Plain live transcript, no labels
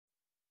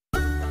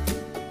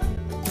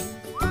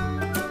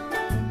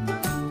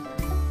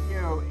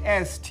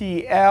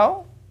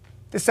STL.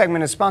 This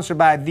segment is sponsored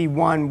by The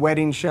One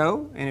Wedding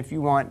Show. And if you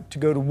want to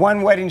go to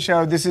One Wedding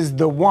Show, this is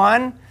the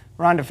one.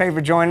 Rhonda Faber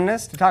joining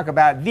us to talk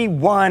about The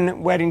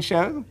One Wedding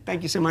Show.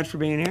 Thank you so much for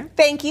being here.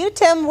 Thank you,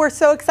 Tim. We're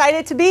so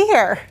excited to be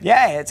here.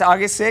 Yeah, it's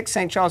August 6th,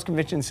 St. Charles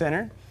Convention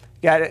Center.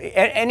 Got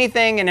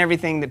anything and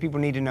everything that people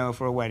need to know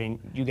for a wedding,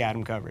 you got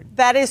them covered.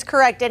 That is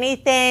correct.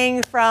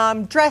 Anything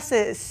from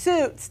dresses,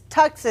 suits,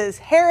 tuxes,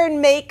 hair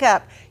and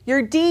makeup,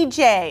 your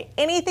DJ,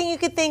 anything you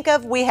could think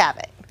of, we have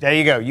it. There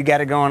you go. You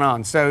got it going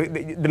on. So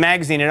the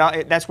magazine,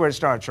 that's where it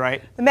starts,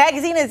 right? The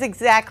magazine is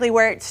exactly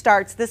where it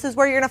starts. This is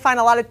where you're going to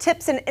find a lot of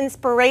tips and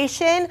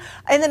inspiration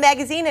in the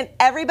magazine, and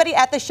everybody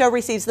at the show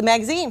receives the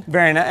magazine.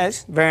 Very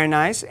nice. Very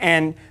nice.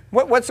 And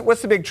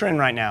what's the big trend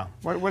right now?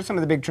 What are some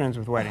of the big trends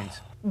with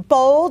weddings?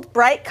 Bold,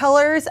 bright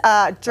colors,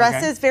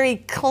 dresses, very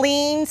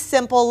clean,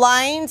 simple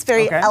lines,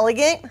 very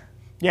elegant.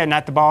 Yeah,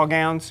 not the ball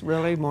gowns,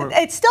 really? More.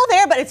 It's still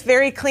there, but it's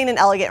very clean and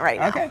elegant right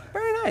now. Okay,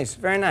 very nice,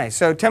 very nice.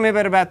 So tell me a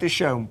bit about this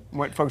show,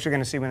 what folks are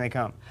going to see when they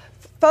come.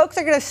 Folks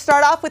are going to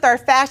start off with our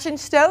fashion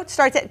show. It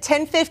starts at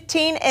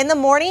 10:15 in the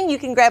morning. You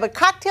can grab a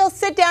cocktail,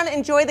 sit down, and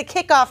enjoy the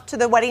kickoff to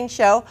the wedding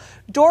show.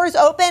 Doors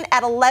open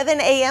at 11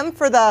 a.m.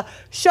 for the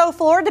show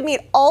floor to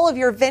meet all of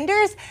your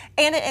vendors,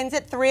 and it ends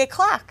at 3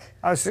 o'clock.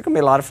 Oh, this is going to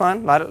be a lot of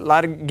fun, a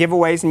lot of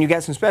giveaways, and you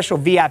got some special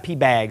VIP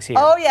bags here.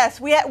 Oh, yes.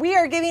 We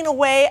are giving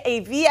away a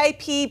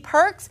VIP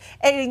perks.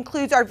 It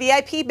includes our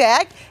VIP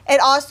bag.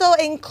 It also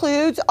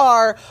includes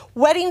our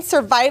wedding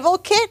survival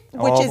kit,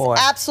 which is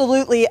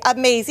absolutely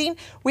amazing.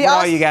 What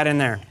all you got in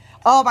there?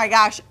 Oh my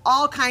gosh,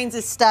 all kinds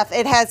of stuff.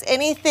 It has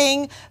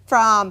anything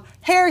from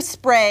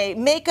hairspray,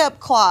 makeup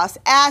cloths,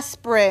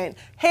 aspirin,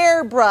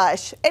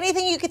 hairbrush,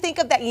 anything you could think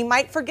of that you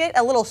might forget,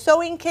 a little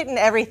sewing kit, and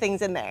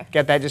everything's in there.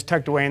 Got that just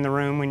tucked away in the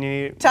room when you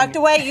need it? Tucked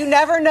away. You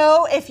never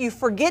know if you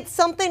forget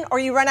something or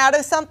you run out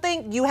of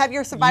something, you have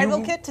your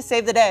survival kit to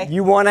save the day.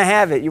 You want to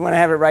have it. You want to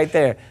have it right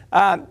there.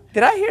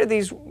 Did I hear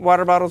these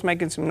water bottles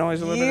making some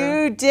noise a little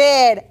bit? You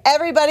did.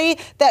 Everybody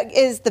that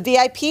is the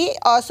VIP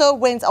also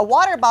wins a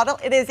water bottle.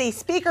 It is a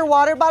speaker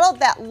water bottle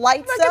that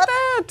lights up. Look at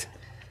that.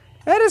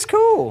 That is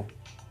cool.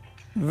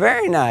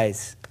 Very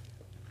nice.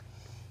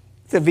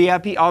 The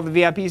VIP, all the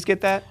VIPs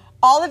get that?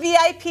 All the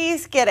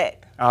VIPs get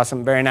it.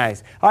 Awesome, very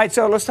nice. All right,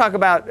 so let's talk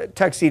about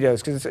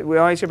tuxedos, because we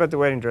always hear about the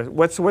wedding dress.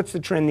 What's the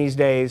trend these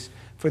days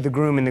for the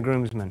groom and the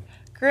groomsmen?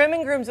 Groom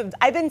and groomsmen.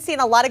 I've been seeing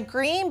a lot of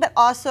green, but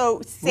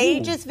also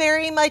sage is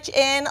very much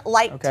in.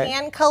 Light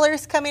tan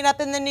colors coming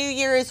up in the new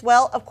year as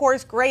well. Of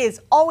course, gray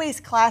is always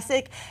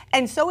classic,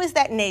 and so is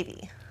that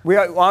navy. We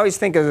always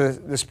think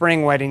of the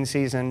spring wedding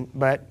season,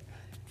 but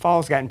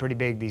fall's gotten pretty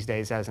big these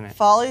days, hasn't it?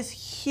 Fall is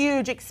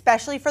huge,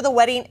 especially for the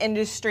wedding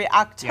industry.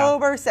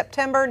 October,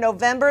 September,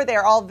 November,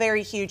 they're all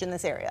very huge in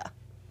this area.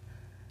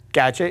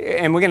 Gotcha.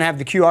 And we're going to have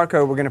the QR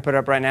code we're going to put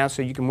up right now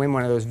so you can win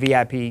one of those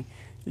VIP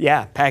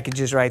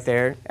packages right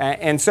there.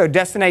 And so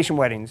destination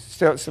weddings,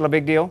 still a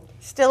big deal?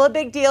 Still a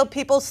big deal.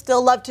 People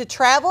still love to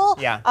travel.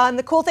 Yeah.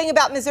 The cool thing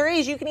about Missouri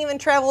is you can even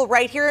travel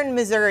right here in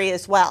Missouri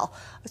as well.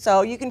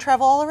 So you can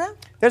travel all around.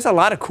 There's a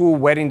lot of cool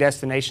wedding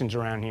destinations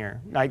around here,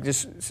 like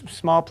just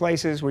small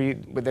places where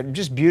they're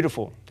just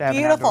beautiful to have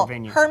an outdoor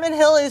venue. Herman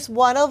Hill is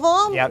one of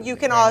them. Yep, you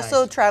can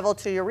also travel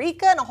to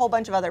Eureka and a whole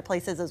bunch of other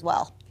places as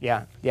well.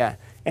 Yeah, yeah.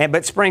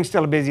 But spring's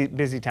still a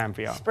busy time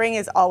for y'all. Spring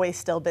is always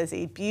still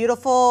busy.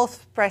 Beautiful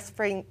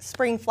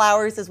spring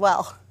flowers as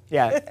well.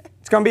 Yeah,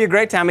 it's going to be a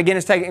great time. Again,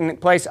 it's taking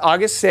place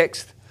August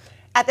 6th.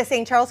 At the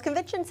St. Charles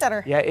Convention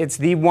Center. Yeah, it's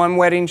the One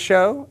Wedding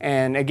Show.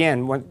 And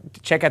again,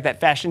 check out that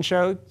fashion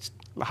show. It's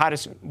the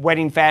hottest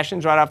wedding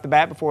fashions right off the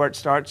bat before it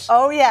starts.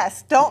 Oh,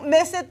 yes. Don't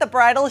miss it. The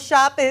bridal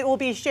shop, it will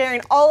be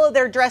sharing all of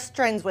their dress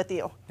trends with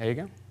you. There you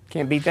go.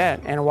 Can't beat that.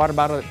 And a water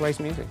bottle that plays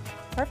music.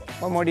 Perfect.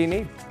 What more do you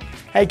need?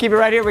 Hey, keep it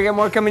right here. We got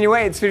more coming your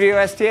way at Studio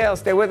STL.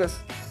 Stay with us.